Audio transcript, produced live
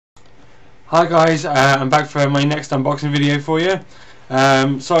Hi guys, I'm back for my next unboxing video for you.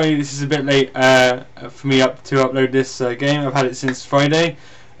 Sorry this is a bit late for me to upload this game. I've had it since Friday.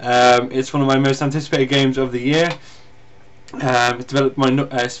 It's one of my most anticipated games of the year.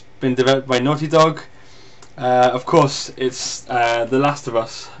 It's been developed by Naughty Dog. Of course, it's The Last of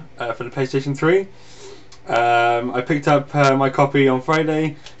Us for the PlayStation 3. I picked up my copy on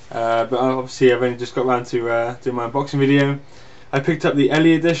Friday, but obviously I've only just got around to doing my unboxing video. I picked up the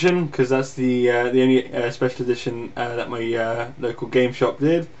Ellie edition because that's the only special edition that my local game shop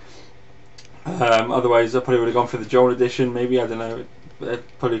did. Otherwise, I probably would have gone for the Joel edition. Maybe, I don't know. They're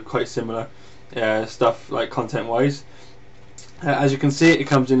probably quite similar stuff, like content-wise. As you can see, it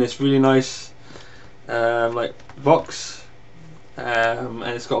comes in this really nice like box, and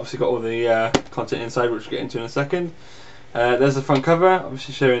it's obviously got all the content inside, which we'll get into in a second. There's the front cover,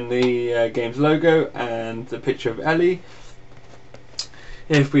 obviously showing the game's logo and the picture of Ellie.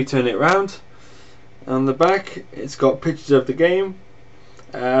 If we turn it around, on the back it's got pictures of the game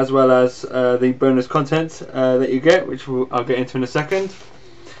as well as the bonus content that you get, which I'll get into in a second.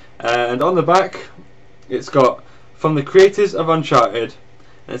 And on the back it's got "From the creators of Uncharted,"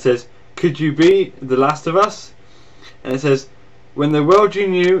 and it says, "Could you be The Last of Us?" And it says, "When the world you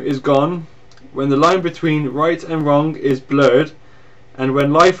knew is gone, when the line between right and wrong is blurred, and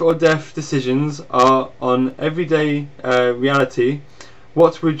when life or death decisions are on everyday reality,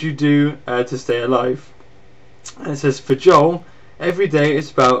 what would you do to stay alive?" And it says, "For Joel, every day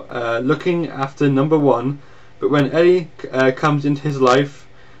is about looking after number one, but when Ellie comes into his life,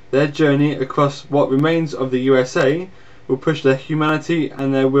 their journey across what remains of the USA will push their humanity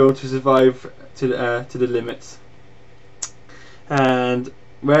and their will to survive to the limits." And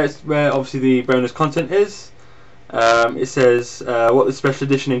where obviously the bonus content is, it says what the special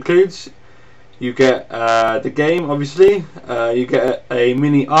edition includes. You get the game, obviously. You get a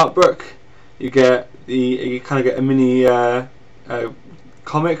mini art book. You kind of get a mini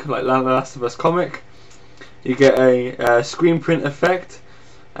comic, like The Last of Us comic. You get a screen print effect,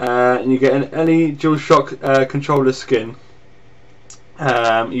 and you get an Ellie DualShock controller skin.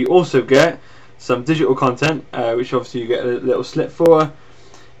 You also get some digital content, which obviously you get a little slip for.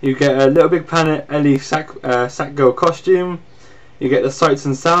 You get a Little Big Planet Ellie Sackgirl costume. You get the Sights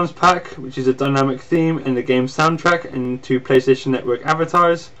and Sounds pack, which is a dynamic theme in the game's soundtrack and 2 PlayStation Network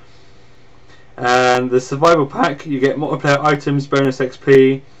avatars. And the Survival pack, you get multiplayer items, bonus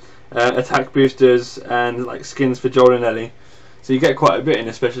XP, attack boosters, and like skins for Joel and Ellie. So you get quite a bit in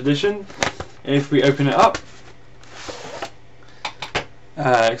this special edition. If we open it up,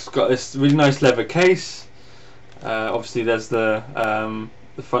 it's got this really nice leather case. Obviously, there's the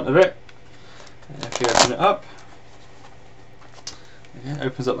front of it. If you open it up, it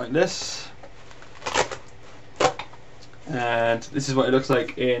opens up like this, and this is what it looks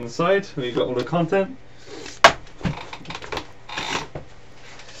like inside, where you've got all the content.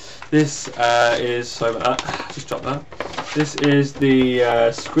 This is, sorry about that, just dropped that. This is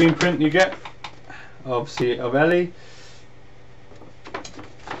the screen print you get, obviously, of Ellie.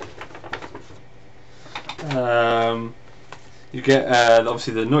 You get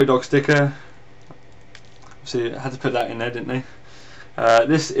obviously the Naughty Dog sticker. Obviously, I had to put that in there, didn't they?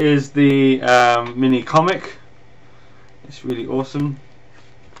 This is the mini comic. It's really awesome.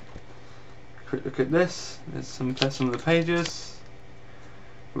 Quick look at this. There's some of the pages.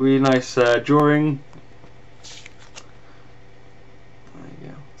 Really nice drawing. There you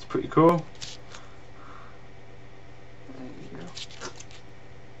go. It's pretty cool. There you go.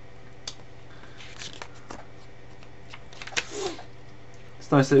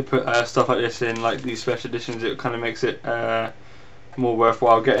 It's nice that they put stuff like this in, like these special editions. It kind of makes it more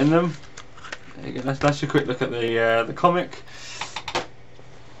worthwhile getting them. There you go. That's a quick look at the comic.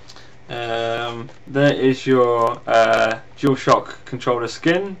 There is your DualShock controller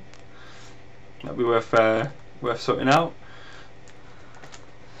skin. That'll be worth sorting out.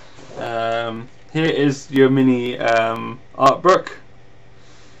 Here is your mini art book.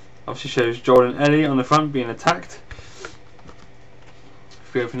 Obviously shows Joel and Ellie on the front being attacked.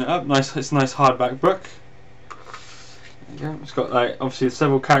 If we open it up, it's a nice hardback book. Yeah, it's got like obviously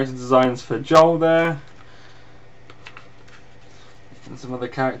several character designs for Joel there, and some other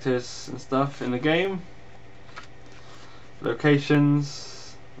characters and stuff in the game.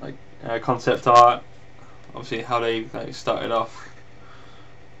 Locations, like concept art, obviously how they started off.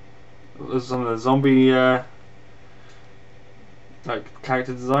 There's some of the zombie like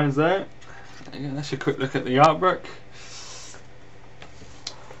character designs there. Again, that's a quick look at the art book.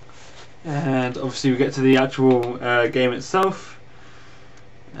 And obviously we get to the actual game itself.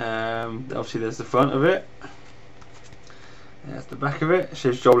 Obviously there's the front of it. There's the back of it. It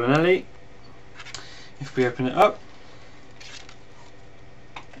shows Joel and Ellie. if we open it up,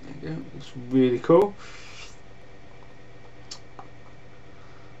 there you go, it's really cool.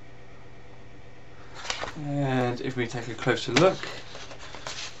 And if we take a closer look,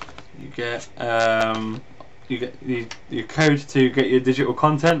 you get your code to get your digital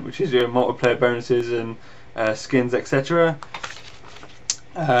content, which is your multiplayer bonuses and skins, etc.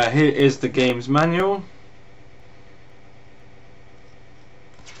 Here is the game's manual.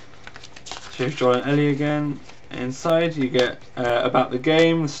 Shows Joel and Ellie again. Inside you get about the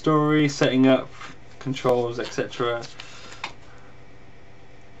game, the story, setting up, controls, etc.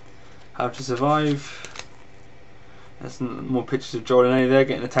 How to survive. There's some more pictures of Joel and Ellie there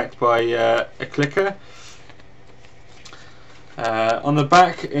getting attacked by a clicker. On the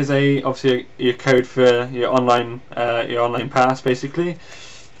back is obviously your code for your online pass, basically.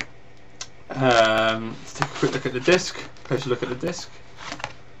 Let's take a quick look at the disc. Closer look at the disc.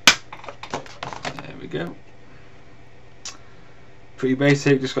 There we go. Pretty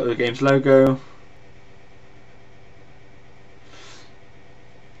basic. Just got the game's logo.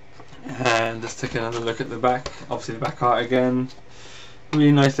 And let's take another look at the back. Obviously the back art again.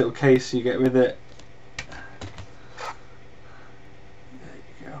 Really nice little case you get with it.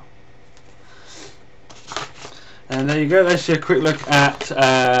 And there you go, that's a quick look at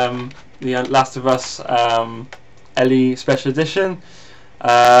the Last of Us Ellie Special Edition.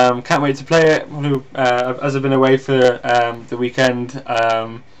 Can't wait to play it. As I've been away for the weekend,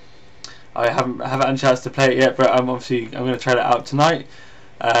 I haven't had a chance to play it yet, but I'm going to try it out tonight.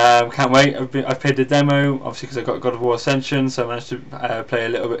 Can't wait. I've played the demo, obviously, because I got God of War Ascension, so I managed to play a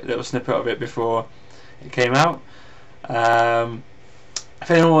little snippet of it before it came out. If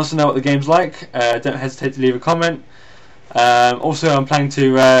anyone wants to know what the game's like, don't hesitate to leave a comment. Also, I'm planning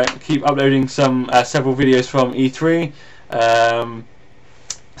to keep uploading several videos from E3,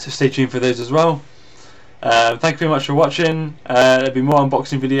 so stay tuned for those as well. Thank you very much for watching. There'll be more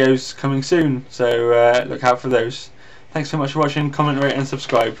unboxing videos coming soon, so look out for those. Thanks so much for watching. Comment, rate and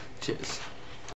subscribe. Cheers.